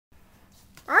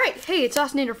Alright, hey, it's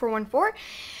Osinator414,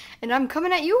 and I'm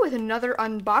coming at you with another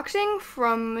unboxing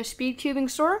from a speed cubing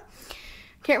store.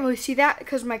 Can't really see that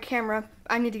because my camera,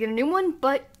 I need to get a new one,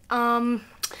 but I'm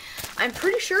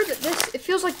pretty sure that it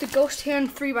feels like the Ghost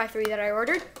Hand 3x3 that I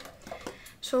ordered.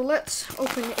 So let's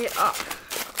open it up.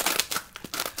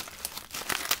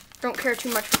 Don't care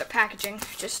too much for the packaging,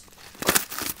 just...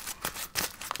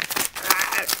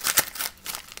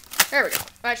 There we go,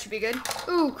 that should be good.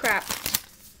 Ooh, crap.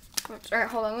 Alright,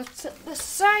 hold on, let's set this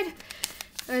aside.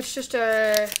 It's just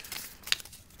a,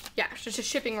 it's just a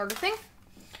shipping order thing.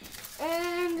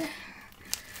 And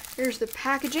here's the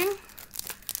packaging.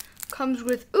 Comes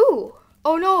with, oh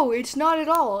no, it's not at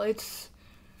all.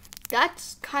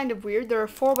 That's kind of weird. There are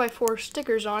 4x4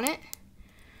 stickers on it.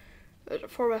 There's a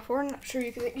 4x4, I'm not sure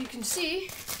you can see.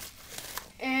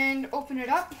 And open it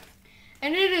up.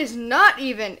 And it is not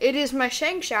even. It is my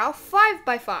Shengshou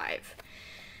 5x5.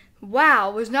 Wow,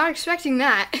 was not expecting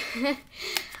that.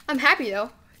 I'm happy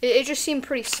though. It just seemed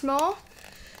pretty small.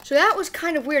 So that was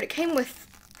kind of weird. It came with,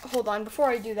 hold on, before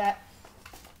I do that,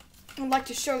 I'd like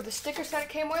to show the stickers that it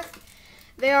came with.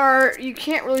 They are, you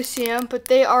can't really see them, but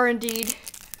they are indeed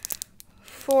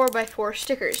 4x4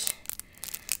 stickers.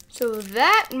 So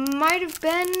that might have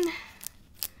been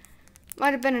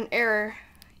an error.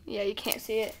 Yeah, you can't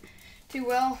see it too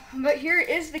well. But here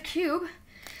is the cube.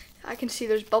 I can see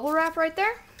there's bubble wrap right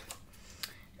there.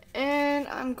 And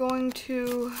I'm going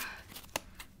to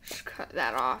just cut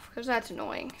that off because that's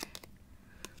annoying.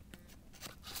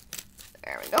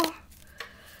 There we go.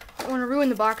 Don't want to ruin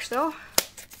the box though.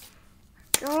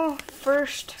 Go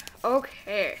first.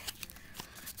 Okay.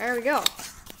 There we go.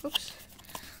 Oops.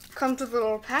 Comes with a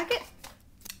little packet.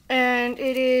 And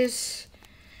it's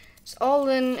all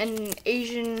in an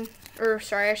Asian, or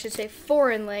sorry, I should say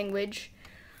foreign language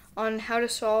on how to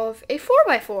solve a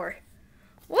 4x4.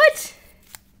 What?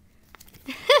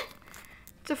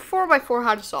 It's a 4x4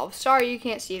 how to solve. Sorry you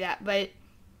can't see that, but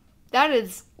that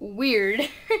is weird.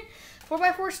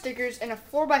 4x4 stickers and a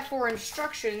 4x4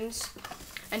 instructions.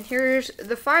 And here's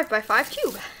the 5x5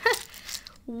 cube.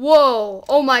 Whoa,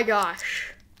 oh my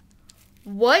gosh.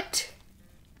 What?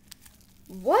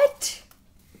 What?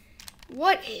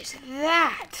 What is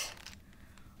that?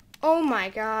 Oh my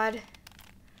god.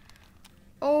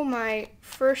 Oh my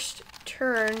first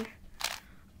turn.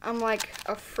 I'm like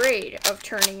afraid of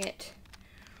turning it.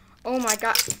 Oh my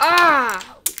god.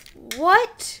 Ah!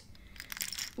 What?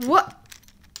 What?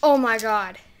 Oh my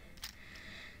god.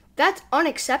 That's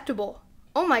unacceptable.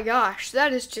 Oh my gosh,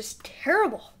 that is just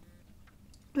terrible.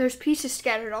 There's pieces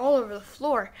scattered all over the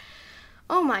floor.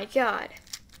 Oh my god.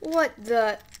 What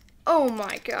the? Oh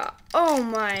my god. Oh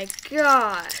my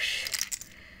gosh.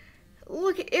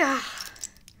 Look at,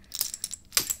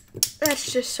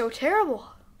 that's just so terrible.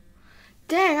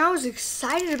 Dang, I was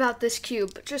excited about this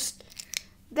cube, but just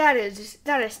that is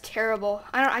terrible.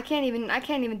 I can't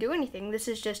even do anything. This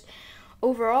is just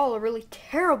overall a really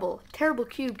terrible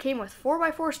cube. Came with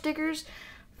 4x4 stickers,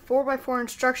 4x4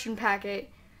 instruction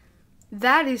packet.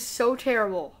 That is so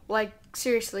terrible. Like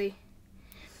seriously.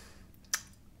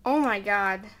 Oh my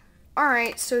god.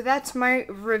 Alright, so that's my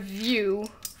review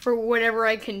for whatever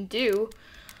I can do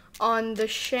on the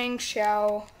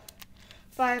Shengshou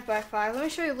 5x5. Let me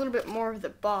show you a little bit more of the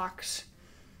box.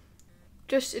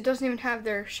 It doesn't even have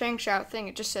their Shengshou thing.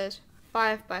 It just says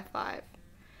 5x5.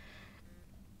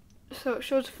 So it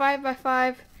shows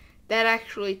 5x5 that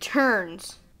actually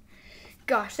turns.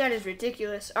 Gosh, that is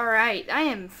ridiculous. Alright, I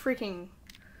am freaking...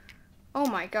 Oh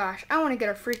my gosh, I want to get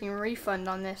a freaking refund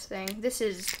on this thing. This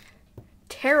is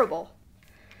terrible.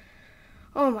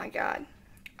 Oh my god.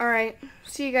 Alright,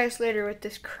 see you guys later with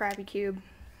this crappy cube.